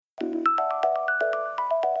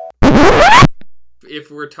if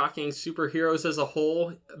we're talking superheroes as a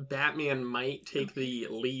whole, Batman might take the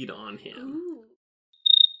lead on him. Ooh.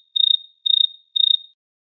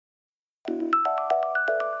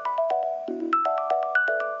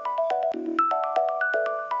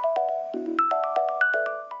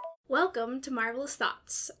 Welcome to Marvelous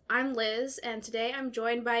Thoughts. I'm Liz, and today I'm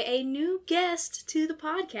joined by a new guest to the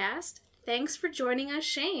podcast. Thanks for joining us,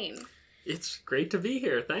 Shane. It's great to be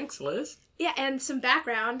here. Thanks, Liz. Yeah, and some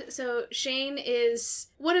background. So Shane is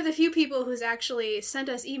one of the few people who's actually sent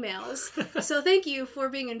us emails. So thank you for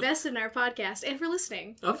being invested in our podcast and for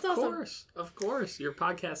listening. Of That's awesome. course. Of course. Your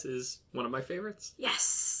podcast is one of my favorites.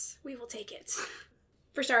 Yes, we will take it.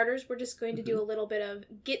 For starters, we're just going to do a little bit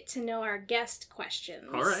of get to know our guest questions.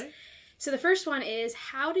 All right. So the first one is,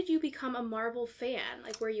 how did you become a Marvel fan?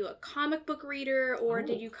 Like, were you a comic book reader, or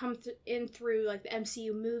did you come in through, like, the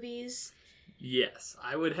MCU movies? Yes,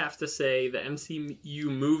 I would have to say the MCU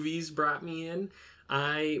movies brought me in.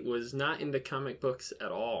 I was not into comic books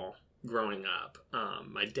at all growing up.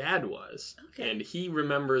 My dad was, and he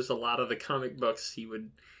remembers a lot of the comic books. He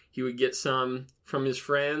would get some from his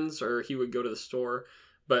friends, or he would go to the store.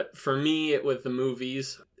 But for me, it was the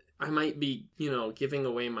movies. I might be, giving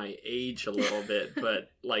away my age a little bit,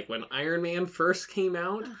 but like when Iron Man first came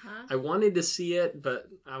out, I wanted to see it, but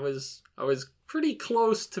I was pretty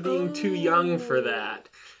close to being too young for that.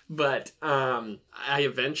 But I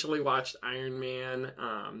eventually watched Iron Man.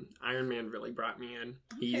 Iron Man really brought me in.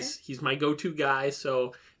 Okay. He's my go-to guy,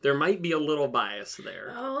 so there might be a little bias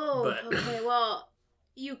there. Okay. Well,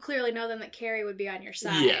 you clearly know then that Carrie would be on your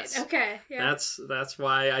side. Yes. Okay. Yeah. That's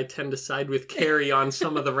why I tend to side with Carrie on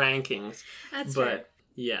some of the rankings. That's but fair.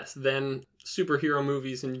 Yes, then superhero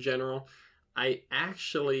movies in general. I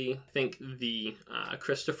actually think the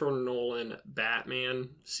Christopher Nolan Batman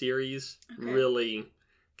series really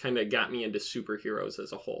kind of got me into superheroes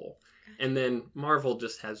as a whole. Okay. And then Marvel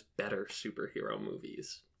just has better superhero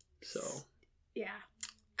movies. So yeah.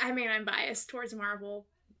 I mean, I'm biased towards Marvel.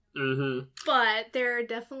 Mm-hmm. But there are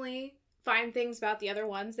definitely fine things about the other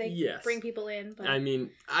ones. They bring people in. But... I mean,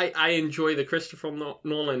 I enjoy the Christopher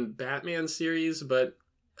Nolan Batman series, but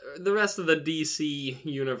the rest of the DC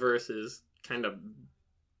universe is kind of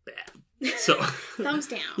bad. So thumbs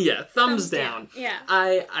down. Yeah, thumbs down. Yeah.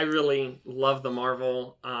 I really love the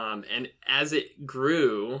Marvel, and as it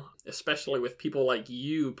grew, especially with people like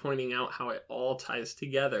you pointing out how it all ties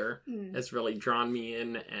together, has really drawn me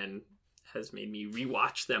in and has made me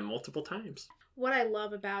rewatch them multiple times. What I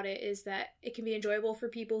love about it is that it can be enjoyable for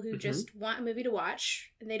people who just want a movie to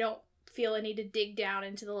watch and they don't feel a need to dig down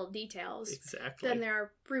into the little details. Exactly. Then there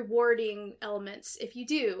are rewarding elements if you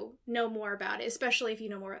do know more about it, especially if you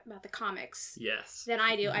know more about the comics. Yes. Than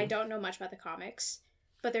I do. I don't know much about the comics,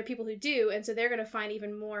 but there are people who do, and so they're going to find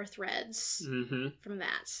even more threads from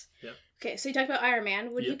that. Yep. Okay, so you talked about Iron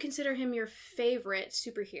Man. Would you consider him your favorite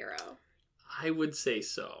superhero? I would say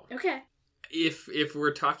so. Okay. If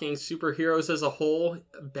we're talking superheroes as a whole,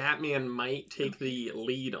 Batman might take the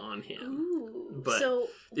lead on him. Ooh. But so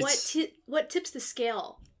what tips the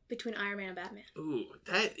scale between Iron Man and Batman? Ooh,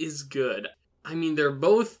 that is good. I mean, they're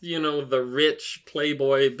both, the rich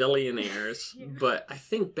playboy billionaires, but I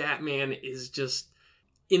think Batman is just,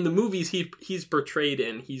 in the movies he's portrayed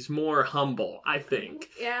in, he's more humble, I think.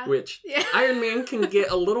 Yeah. Which Iron Man can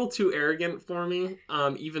get a little too arrogant for me,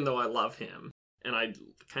 even though I love him. And I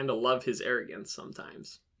kind of love his arrogance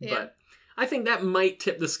sometimes. Yeah. But I think that might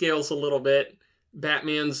tip the scales a little bit.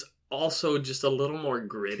 Batman's also just a little more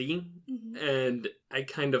gritty. And I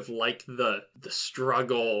kind of like the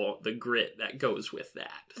struggle, the grit that goes with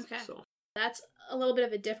that. Okay. So that's a little bit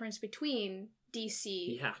of a difference between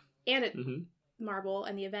DC and Marvel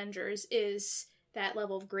and the Avengers is that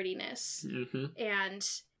level of grittiness. And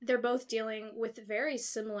they're both dealing with very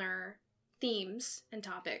similar themes and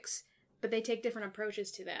topics, but they take different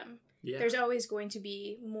approaches to them. Yeah. There's always going to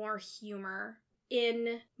be more humor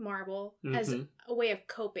in Marvel as a way of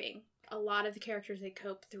coping. A lot of the characters, they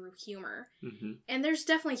cope through humor. And there's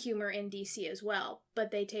definitely humor in DC as well,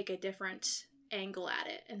 but they take a different angle at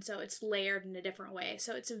it. And so it's layered in a different way.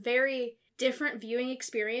 So it's a very different viewing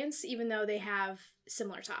experience, even though they have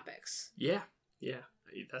similar topics. Yeah.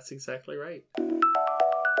 That's exactly right.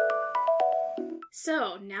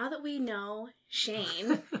 So now that we know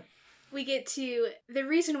Shane... we get to the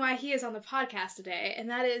reason why he is on the podcast today, and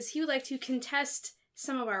that is he would like to contest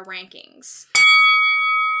some of our rankings.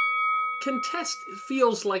 contest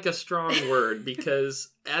feels like a strong word because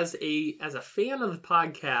as a fan of the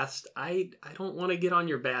podcast, I don't want to get on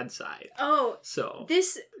your bad side. Oh, so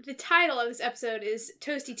the title of this episode is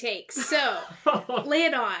Toasty Takes. So lay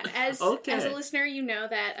it on. As a listener, you know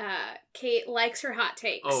that Kate likes her hot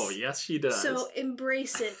takes. Oh, yes, she does. So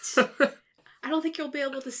embrace it. I don't think you'll be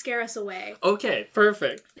able to scare us away. Okay,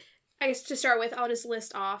 perfect. I guess to start with, I'll just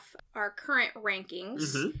list off our current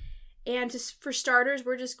rankings. Mm-hmm. And for starters,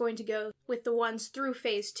 we're just going to go with the ones through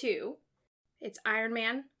Phase 2. It's Iron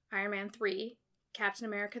Man, Iron Man 3, Captain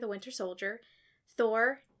America the Winter Soldier,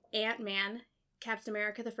 Thor, Ant-Man, Captain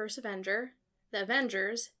America the First Avenger, The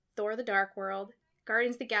Avengers, Thor the Dark World,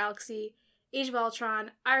 Guardians of the Galaxy, Age of Ultron,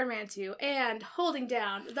 Iron Man 2, and holding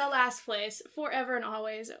down the last place, forever and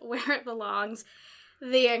always, where it belongs,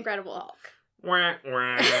 The Incredible Hulk. Wah,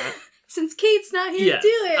 wah. Since Kate's not here to do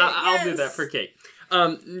it. I'll do that for Kate.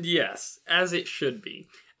 Yes, as it should be.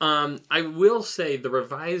 I will say the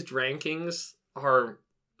revised rankings are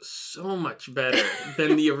so much better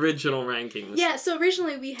than the original rankings. Yeah, so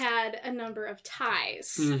originally we had a number of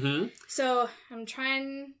ties. Mm-hmm. So I'm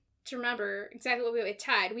trying to remember exactly what we had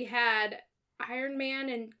tied. We had Iron Man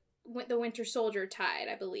and the Winter Soldier tied,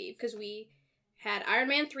 I believe, because we had Iron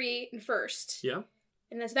Man 3 in first. Yeah.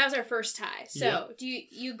 And that was our first tie. So, do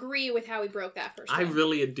you agree with how we broke that first tie? I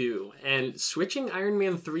really do. And switching Iron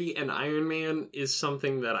Man 3 and Iron Man is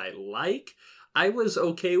something that I like. I was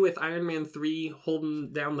okay with Iron Man 3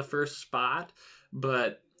 holding down the first spot,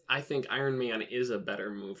 but I think Iron Man is a better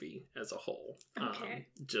movie as a whole. Okay.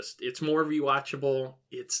 It's more rewatchable.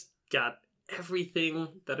 It's got everything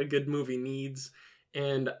that a good movie needs.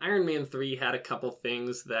 And Iron Man 3 had a couple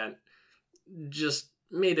things that just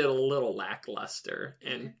made it a little lackluster.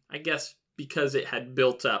 And I guess because it had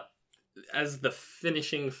built up as the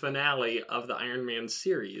finishing finale of the Iron Man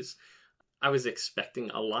series, I was expecting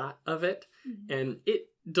a lot of it, and it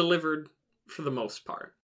delivered for the most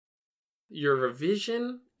part. Your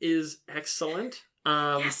revision is excellent.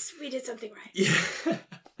 Yes, we did something right. Yeah,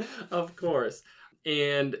 of course.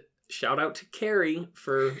 And shout out to Carrie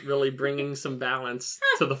for really bringing some balance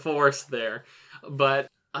to the force there. But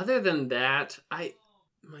other than that,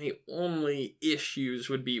 my only issues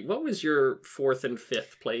would be, what was your 4th and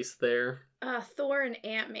 5th place there? Thor and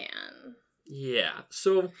Ant-Man. Yeah,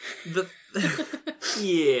 so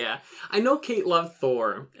yeah. I know Kate loved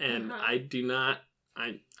Thor, and I do not,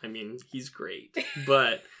 I mean, he's great,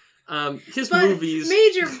 but his movies...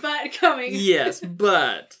 Major but coming. Yes,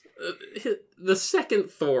 but the second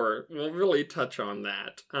Thor, we'll really touch on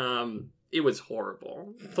that. It was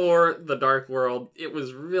horrible. Thor: The Dark World, it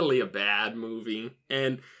was really a bad movie,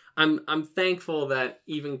 and I'm thankful that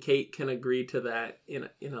even Kate can agree to that in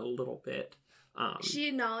a little bit. She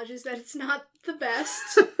acknowledges that it's not the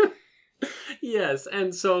best. Yes,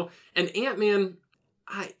 and Ant-Man,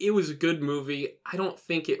 it was a good movie. I don't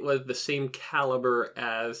think it was the same caliber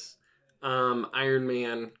as Iron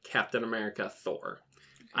Man, Captain America, Thor.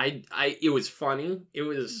 It was funny. It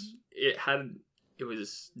was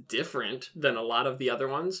different than a lot of the other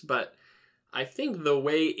ones, but I think the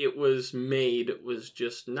way it was made was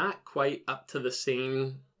just not quite up to the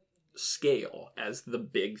same scale as the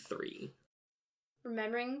big three.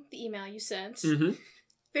 Remembering the email you sent. Mm-hmm.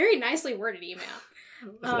 Very nicely worded email.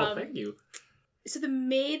 Well, thank you. So the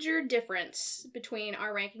major difference between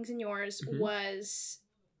our rankings and yours was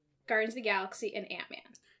Guardians of the Galaxy and Ant-Man.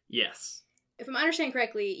 Yes. If I'm understanding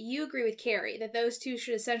correctly, you agree with Carrie that those two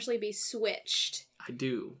should essentially be switched. I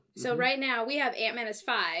do. So right now we have Ant-Man as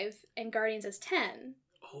 5 and Guardians as 10.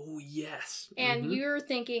 Oh, yes. And you're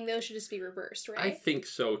thinking those should just be reversed, right? I think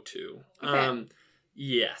so, too. Okay.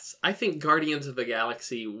 Yes. I think Guardians of the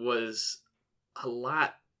Galaxy was a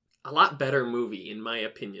lot better movie, in my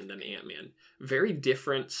opinion, than Ant-Man. Very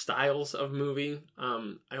different styles of movie.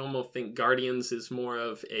 I almost think Guardians is more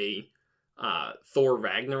of a Thor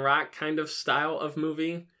Ragnarok kind of style of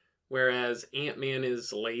movie, whereas Ant-Man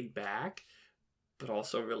is laid back, but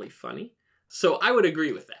also really funny. So I would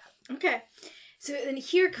agree with that. Okay. So then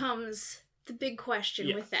here comes the big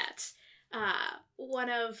question with that. One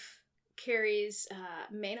of Carrie's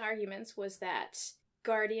main arguments was that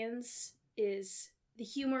Guardians the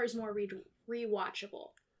humor is more rewatchable.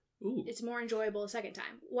 Ooh. It's more enjoyable a second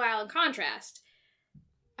time. While in contrast,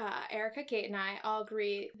 Erica, Kate, and I all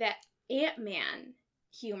agree that Ant-Man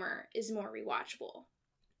humor is more rewatchable.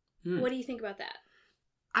 What do you think about that?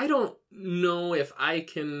 I don't know if I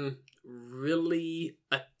can really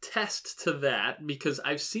attest to that, because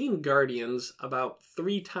I've seen Guardians about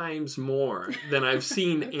 3 times more than I've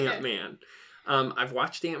seen Ant-Man. I've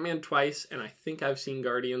watched Ant-Man twice, and I think I've seen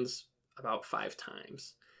Guardians about 5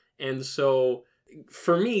 times. And so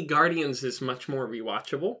for me, Guardians is much more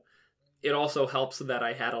rewatchable. It also helps that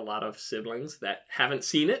I had a lot of siblings that haven't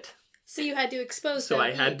seen it. So you had to expose them. So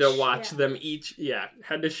I had to watch them each. Yeah,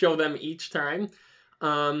 had to show them each time.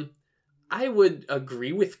 I would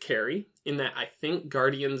agree with Carrie in that I think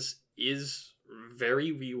Guardians is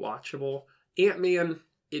very rewatchable. Ant-Man,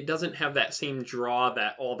 it doesn't have that same draw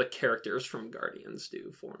that all the characters from Guardians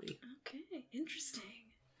do for me. Okay, interesting.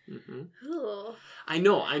 Mm-hmm. Cool. I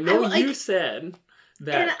know you said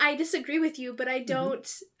that. And I disagree with you, but I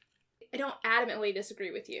don't adamantly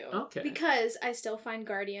disagree with you. Okay. Because I still find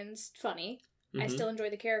Guardians funny. I still enjoy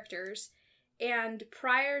the characters. And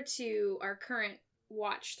prior to our current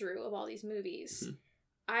watch through of all these movies,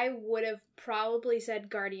 I would have probably said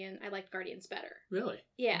I liked Guardians better. Really?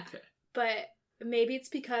 Yeah. Okay. But maybe it's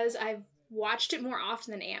because I've watched it more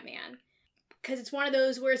often than Ant-Man. Because it's one of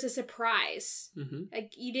those where it's a surprise.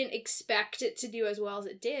 Like, you didn't expect it to do as well as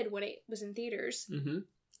it did when it was in theaters.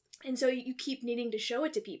 And so you keep needing to show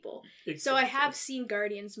it to people. Exactly. So I have seen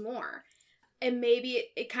Guardians more. And maybe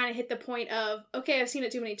it kind of hit the point of, okay, I've seen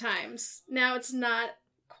it too many times. Now it's not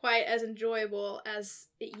quite as enjoyable as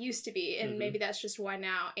it used to be. And maybe that's just why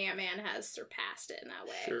now Ant-Man has surpassed it in that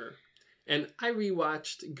way. Sure. And I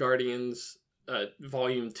rewatched Guardians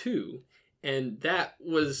Volume 2. And that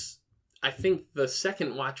was... I think the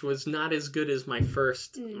second watch was not as good as my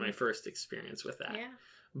first experience with that. Yeah.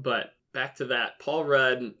 But back to that, Paul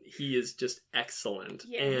Rudd, he is just excellent.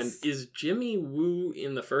 Yes. And is Jimmy Woo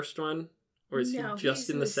in the first one? Or is he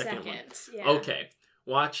just in the second one? Yeah. Okay.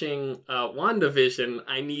 Watching WandaVision,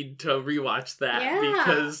 I need to rewatch that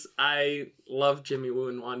because I love Jimmy Woo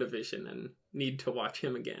in WandaVision and need to watch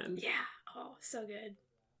him again. Yeah. Oh, so good.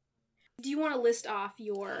 Do you want to list off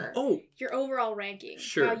your overall ranking?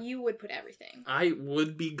 Sure. How you would put everything? I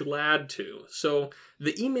would be glad to. So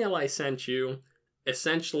the email I sent you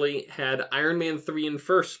essentially had Iron Man 3 in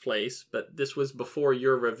first place, but this was before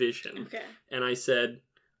your revision. Okay. And I said,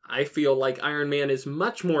 I feel like Iron Man is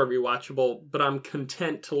much more rewatchable, but I'm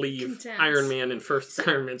content to leave Iron Man in first.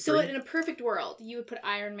 Iron Man 3. So in a perfect world, you would put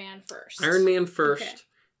Iron Man first. Iron Man first. Okay.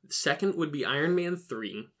 Second would be Iron Man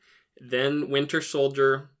 3. Then Winter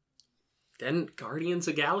Soldier. Then Guardians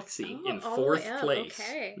of the Galaxy in fourth place.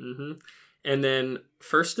 Okay. And then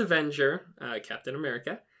First Avenger, Captain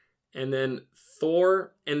America. And then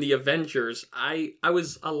Thor and the Avengers. I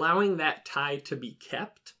was allowing that tie to be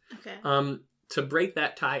kept. Okay. To break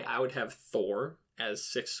that tie, I would have Thor as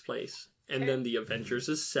sixth place. And then the Avengers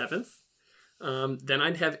is seventh. Then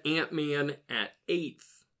I'd have Ant-Man at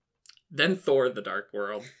eighth. Then Thor, The Dark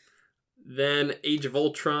World. Then Age of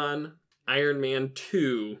Ultron, Iron Man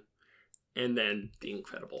 2. And then The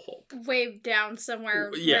Incredible Hulk. Way down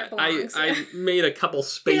somewhere. Yeah, I made a couple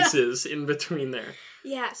spaces in between there.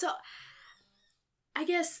 Yeah, so I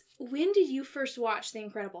guess, when did you first watch The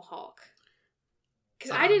Incredible Hulk?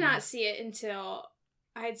 Because I did not see it until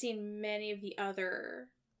I had seen many of the other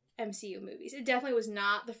MCU movies. It definitely was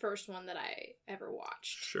not the first one that I ever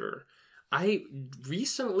watched. Sure. I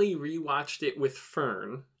recently rewatched it with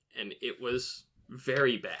Fern, and it was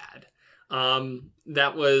very bad.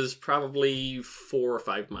 That was probably 4 or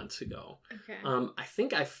 5 months ago. Okay. I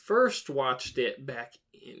think I first watched it back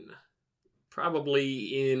in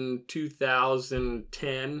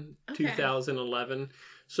 2010, 2011.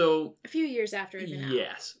 So a few years after it had been out.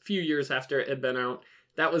 Yes, a few years after it had been out.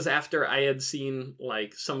 That was after I had seen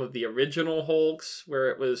like some of the original Hulks, where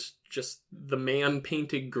it was just the man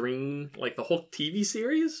painted green, like the Hulk TV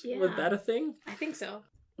series. Yeah. Was that a thing? I think so.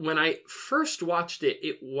 When I first watched it,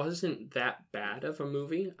 it wasn't that bad of a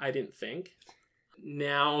movie, I didn't think.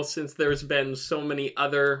 Now, since there's been so many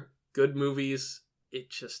other good movies, it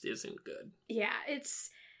just isn't good. Yeah,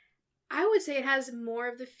 I would say it has more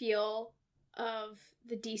of the feel of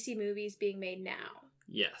the DC movies being made now.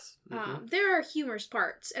 Yes. There are humorous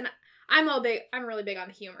parts, and I'm really big on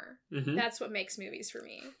humor. That's what makes movies for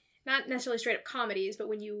me. Not necessarily straight up comedies, but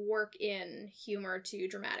when you work in humor to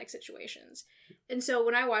dramatic situations. And so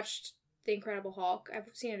when I watched The Incredible Hulk, I've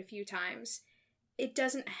seen it a few times, it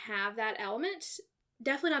doesn't have that element.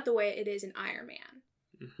 Definitely not the way it is in Iron Man.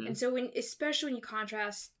 And so especially when you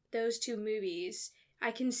contrast those two movies,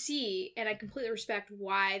 I can see and I completely respect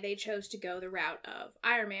why they chose to go the route of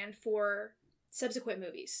Iron Man for subsequent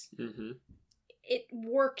movies. It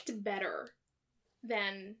worked better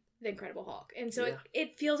than The Incredible Hulk. And so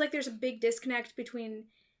it feels like there's a big disconnect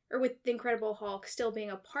with The Incredible Hulk still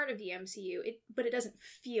being a part of the MCU, but it doesn't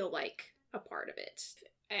feel like a part of it.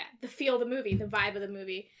 The feel of the movie, the vibe of the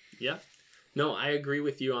movie. Yeah. No, I agree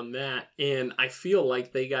with you on that. And I feel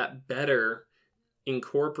like they got better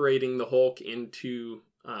incorporating the Hulk into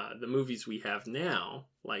the movies we have now.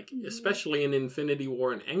 Like, especially in Infinity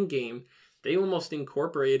War and Endgame, they almost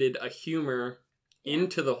incorporated a humor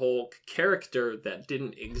into the Hulk character that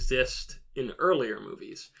didn't exist in earlier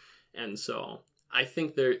movies. And so I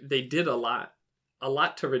think they did a lot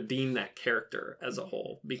to redeem that character as a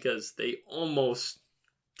whole, because they almost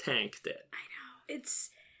tanked it. I know.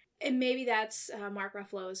 And maybe that's Mark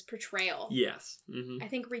Ruffalo's portrayal. Yes. Mm-hmm. I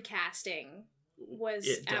think recasting was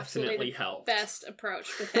it absolutely the helped. Best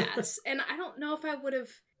approach with that. And I don't know if I would have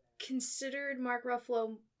considered Mark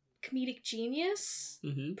Ruffalo comedic genius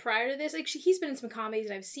prior to this. Like, he's been in some comedies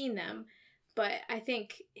and I've seen them, but I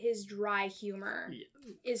think his dry humor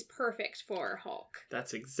is perfect for Hulk.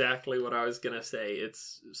 That's exactly what I was gonna say.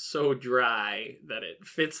 It's so dry that it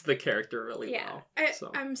fits the character really well.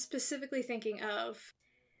 I'm specifically thinking of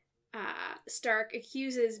Stark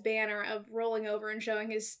accuses Banner of rolling over and showing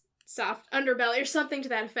his soft underbelly or something to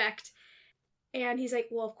that effect. And he's like,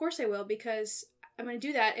 well, of course I will, because I'm going to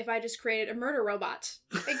do that if I just created a murder robot.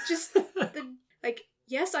 Like,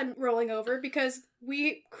 yes, I'm rolling over because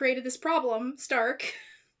we created this problem, Stark.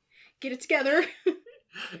 Get it together.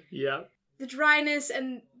 Yeah. The dryness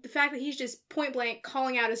and the fact that he's just point blank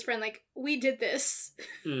calling out his friend, like, we did this.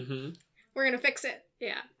 Mm-hmm. We're going to fix it.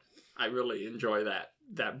 Yeah. I really enjoy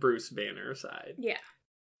that Bruce Banner side. Yeah.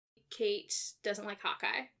 Kate doesn't like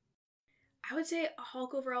Hawkeye. I would say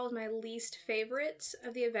Hulk overall is my least favorite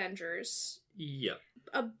of the Avengers. Yep.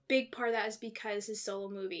 A big part of that is because his solo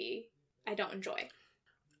movie I don't enjoy.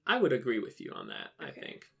 I would agree with you on that, okay. I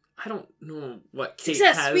think. I don't know what Kate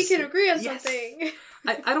has... Success! We can agree on something!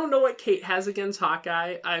 I don't know what Kate has against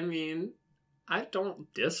Hawkeye. I mean, I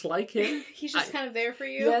don't dislike him. He's just kind of there for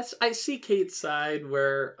you? Yes, I see Kate's side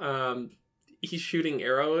where he's shooting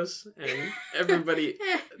arrows and everybody...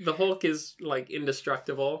 The Hulk is, like,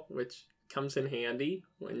 indestructible, which comes in handy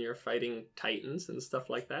when you're fighting Titans and stuff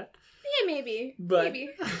like that. Yeah, maybe. But maybe.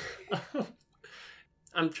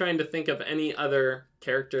 I'm trying to think of any other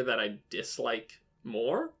character that I dislike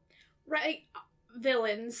more. Right.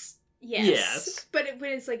 Villains, yes. But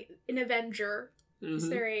when it's like an Avenger, is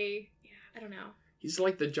there I don't know. He's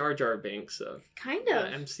like the Jar Jar Binks of kind of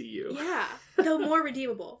the MCU. Yeah. Though more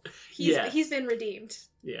redeemable. He's been redeemed.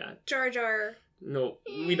 Yeah. Jar Jar... No,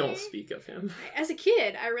 we don't speak of him. As a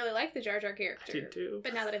kid, I really liked the Jar Jar character. I did too.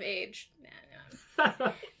 But now that I've aged,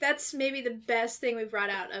 that's maybe the best thing we brought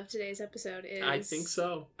out of today's episode is... I think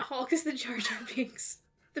so. Hulk is the Jar Jar Binks.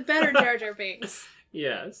 The better Jar Jar Binks.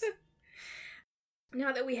 Yes.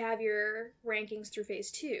 Now that we have your rankings through Phase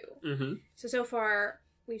 2. Mm-hmm. So far,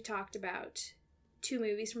 we've talked about 2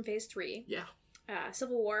 movies from Phase 3. Yeah.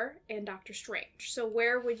 Civil War and Doctor Strange. So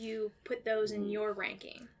where would you put those in your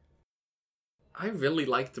ranking? I really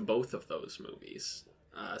liked both of those movies.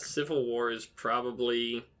 Civil War is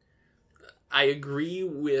probably... I agree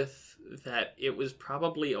with that it was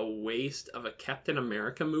probably a waste of a Captain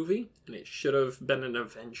America movie, and it should have been an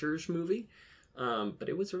Avengers movie. But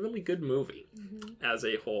it was a really good movie as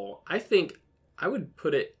a whole. I think I would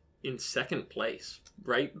put it in second place,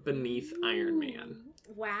 right beneath Iron Man.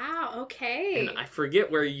 Wow, okay. And I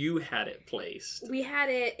forget where you had it placed. We had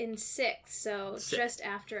it in 6th, so just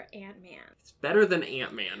after Ant-Man. It's better than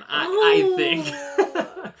Ant-Man, I think.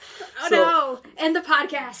 Oh no! End the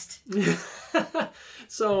podcast.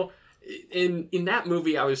 So, in that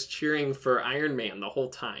movie, I was cheering for Iron Man the whole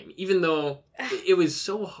time, even though it was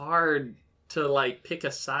so hard to, like, pick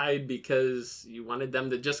a side because you wanted them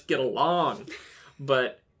to just get along.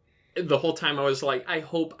 But the whole time I was like, I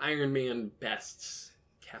hope Iron Man bests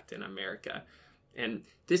Captain America. And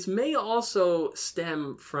this may also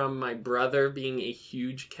stem from my brother being a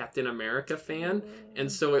huge Captain America fan. And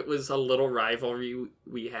so it was a little rivalry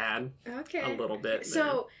we had. Okay. A little bit.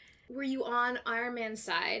 So were you on Iron Man's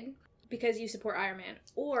side because you support Iron Man,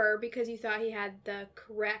 or because you thought he had the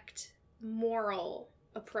correct moral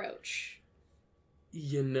approach?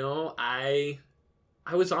 You know, I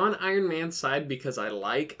was on Iron Man's side because I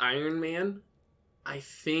like Iron Man. I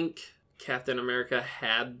think Captain America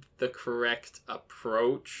had the correct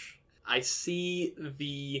approach. I see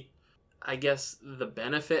the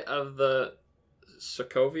benefit of the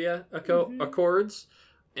Sokovia Accords,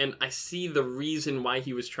 and I see the reason why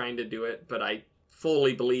he was trying to do it, but I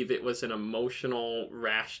fully believe it was an emotional,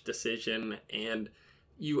 rash decision, and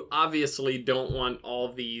you obviously don't want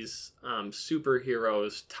all these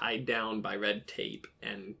superheroes tied down by red tape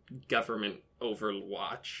and government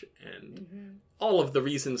overwatch, and all of the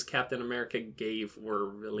reasons Captain America gave were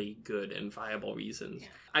really good and viable reasons. Yeah.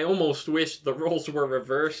 I almost wish the roles were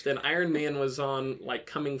reversed and Iron Man was on, like,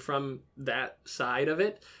 coming from that side of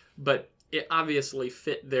it, but it obviously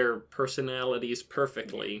fit their personalities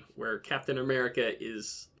perfectly, where Captain America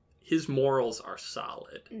his morals are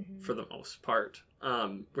solid for the most part.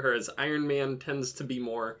 Whereas Iron Man tends to be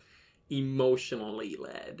more emotionally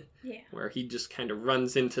led. Yeah. Where he just kind of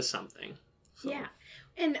runs into something. So. Yeah.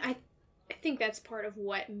 And I think that's part of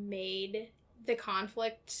what made the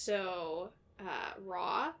conflict so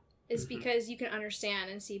raw, is because you can understand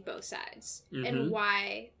and see both sides and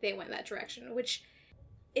why they went that direction, which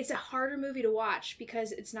it's a harder movie to watch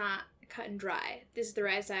because it's not cut and dry. This is the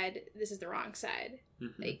right side, this is the wrong side.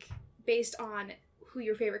 Like, based on who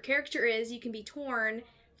your favorite character is, you can be torn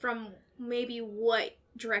from maybe what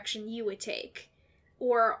direction you would take.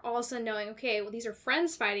 Or also knowing, okay, well, these are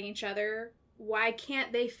friends fighting each other. Why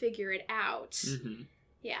can't they figure it out?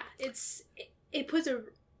 Yeah, it puts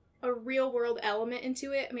a real world element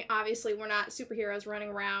into it. I mean, obviously, we're not superheroes running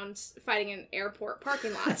around fighting in airport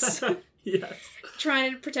parking lots. Yes.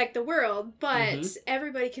 Trying to protect the world. But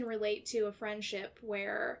everybody can relate to a friendship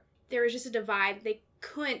where there was just a divide. They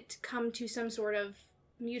couldn't come to some sort of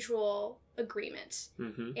mutual agreement.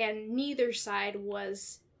 And neither side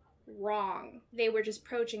was wrong. They were just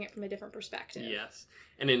approaching it from a different perspective. Yes.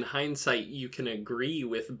 And in hindsight, you can agree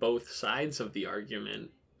with both sides of the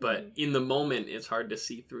argument, but in the moment, it's hard to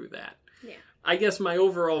see through that. Yeah. I guess my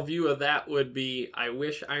overall view of that would be, I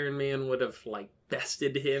wish Iron Man would have, like,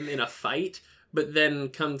 bested him in a fight, but then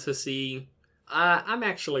come to see, I'm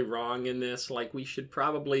actually wrong in this. Like, we should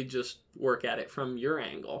probably just work at it from your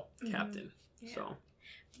angle, Captain. Yeah. So.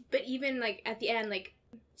 But even, like, at the end, like,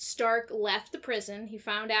 Stark left the prison. He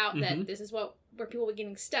found out that this is where people were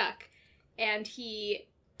getting stuck. And he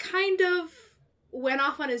kind of went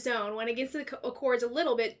off on his own, went against the Accords a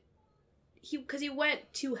little bit, because he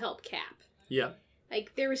went to help Cap. Yeah.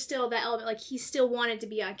 Like, there was still that element, like, he still wanted to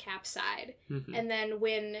be on Cap's side. And then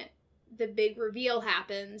when the big reveal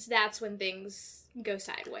happens, that's when things go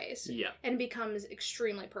sideways. Yeah. And becomes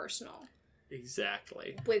extremely personal.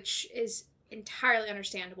 Exactly. Which is entirely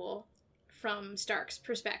understandable from Stark's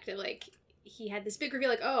perspective. Like, he had this big reveal,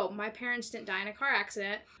 like, oh, my parents didn't die in a car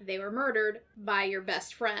accident. They were murdered by your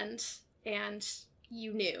best friend. And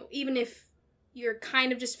you knew. Even if you're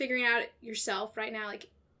kind of just figuring out yourself right now, like,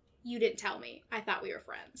 you didn't tell me. I thought we were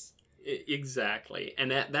friends. Exactly.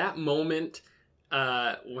 And at that moment,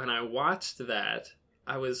 when I watched that,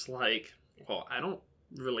 I was like, well, I don't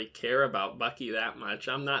really care about Bucky that much.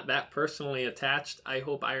 I'm not that personally attached. I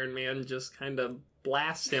hope Iron Man just kind of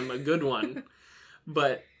blasts him a good one.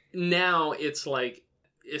 But now it's like,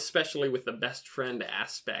 especially with the best friend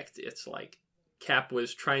aspect, it's like Cap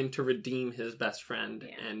was trying to redeem his best friend,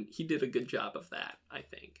 and he did a good job of that, I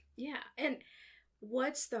think. Yeah, and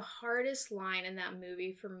what's the hardest line in that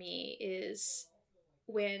movie for me is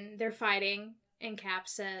when they're fighting and Cap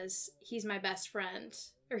says, he's my best friend,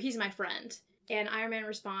 or he's my friend. And Iron Man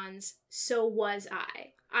responds, so was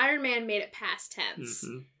I. Iron Man made it past tense.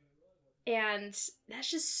 And that's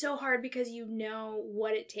just so hard because you know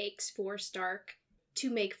what it takes for Stark to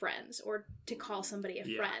make friends or to call somebody a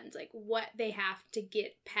friend. Like, what they have to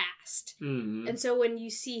get past. And so when you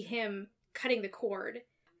see him cutting the cord,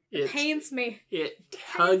 it pains me. It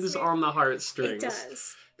tugs on the heartstrings. It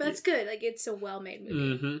does. But it's good. Like, it's a well-made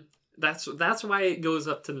movie. That's why it goes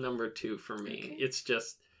up to number 2 for me. Okay. It's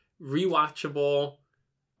just rewatchable.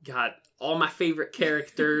 Got all my favorite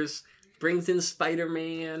characters. Brings in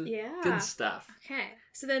Spider-Man. Yeah. Good stuff. Okay.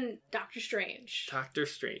 So then Doctor Strange. Doctor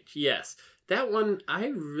Strange, yes. That one I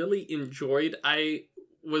really enjoyed. I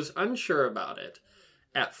was unsure about it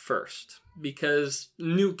at first because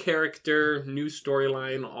new character, new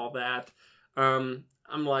storyline, all that. I'm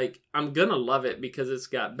like, I'm gonna love it because it's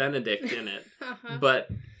got Benedict in it. But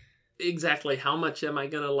exactly how much am I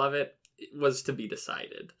gonna love it was to be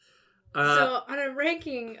decided. So on a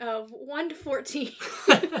ranking of 1 to 14.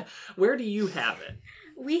 Where do you have it?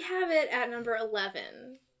 We have it at number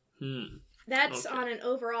 11. That's on an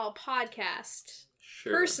overall podcast.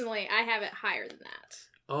 Sure. Personally, I have it higher than that.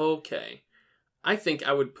 Okay. I think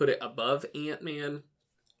I would put it above Ant-Man,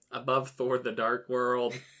 above Thor the Dark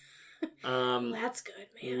World. That's good,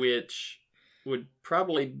 man. Which would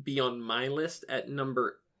probably be on my list at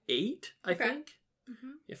number 8, I think.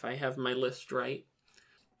 If I have my list right.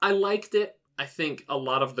 I liked it. I think a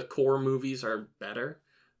lot of the core movies are better,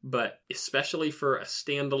 but especially for a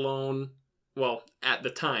standalone, well, at the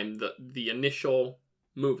time, the initial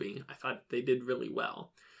movie, I thought they did really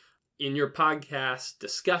well. In your podcast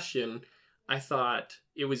discussion, I thought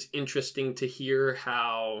it was interesting to hear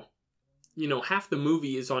how, half the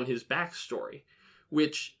movie is on his backstory,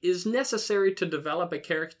 which is necessary to develop a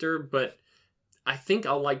character, but I think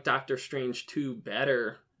I'll like Doctor Strange 2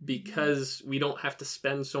 better because we don't have to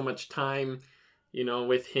spend so much time You know,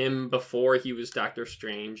 with him before he was Doctor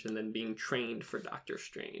Strange and then being trained for Doctor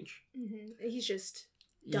Strange. Mm-hmm. He's just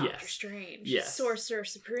Doctor Strange. Yes. Sorcerer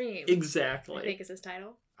Supreme. Exactly. I think is his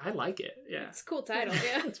title. I like it. Yeah. It's a cool title.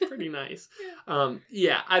 Yeah. It's pretty nice.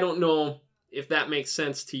 I don't know if that makes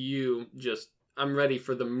sense to you. Just, I'm ready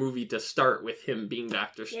for the movie to start with him being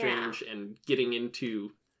Doctor Strange and getting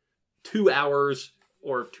into 2 hours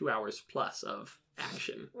or 2 hours plus of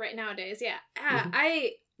action. Right nowadays, yeah.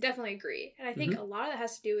 I definitely agree. And I think a lot of that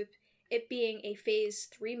has to do with it being a Phase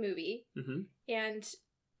 3 movie. And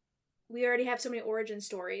we already have so many origin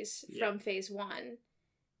stories from Phase 1.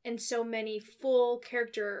 And so many full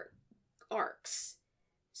character arcs.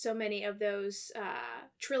 So many of those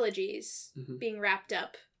trilogies being wrapped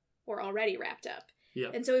up or already wrapped up.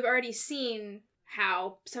 And so we've already seen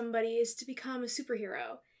how somebody is to become a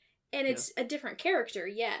superhero. And it's a different character,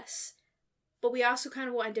 yes. But we also kind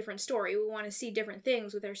of want a different story. We want to see different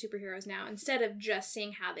things with our superheroes now, instead of just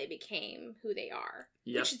seeing how they became who they are.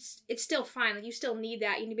 Which it's still fine. Like, you still need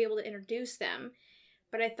that. You need to be able to introduce them.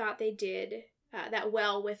 But I thought they did that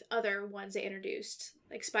well with other ones they introduced,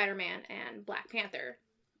 like Spider-Man and Black Panther.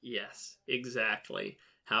 Yes, exactly.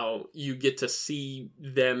 How you get to see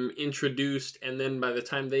them introduced, and then by the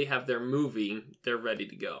time they have their movie, they're ready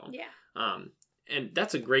to go. Yeah. And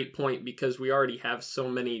that's a great point, because we already have so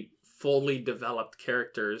many fully developed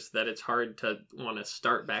characters that it's hard to want to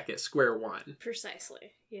start back at square one.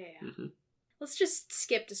 Precisely. Yeah. Let's just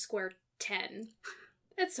skip to square 10.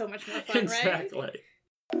 That's so much more fun, exactly. Right?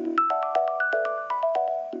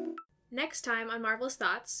 Next time on Marvelous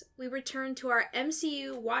Thoughts, we return to our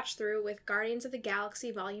MCU watch-through with Guardians of the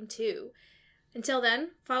Galaxy Volume 2. Until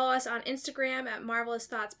then, follow us on Instagram at Marvelous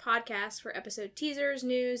Thoughts Podcast for episode teasers,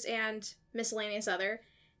 news, and miscellaneous other.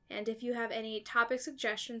 And if you have any topic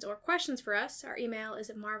suggestions or questions for us, our email is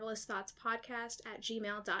at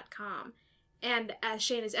marvelousthoughtspodcast@gmail.com. And as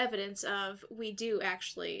Shane is evidence of, we do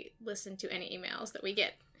actually listen to any emails that we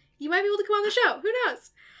get. You might be able to come on the show. Who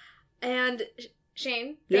knows? And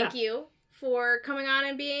Shane, thank you for coming on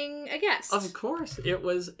and being a guest. Of course. It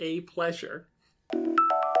was a pleasure.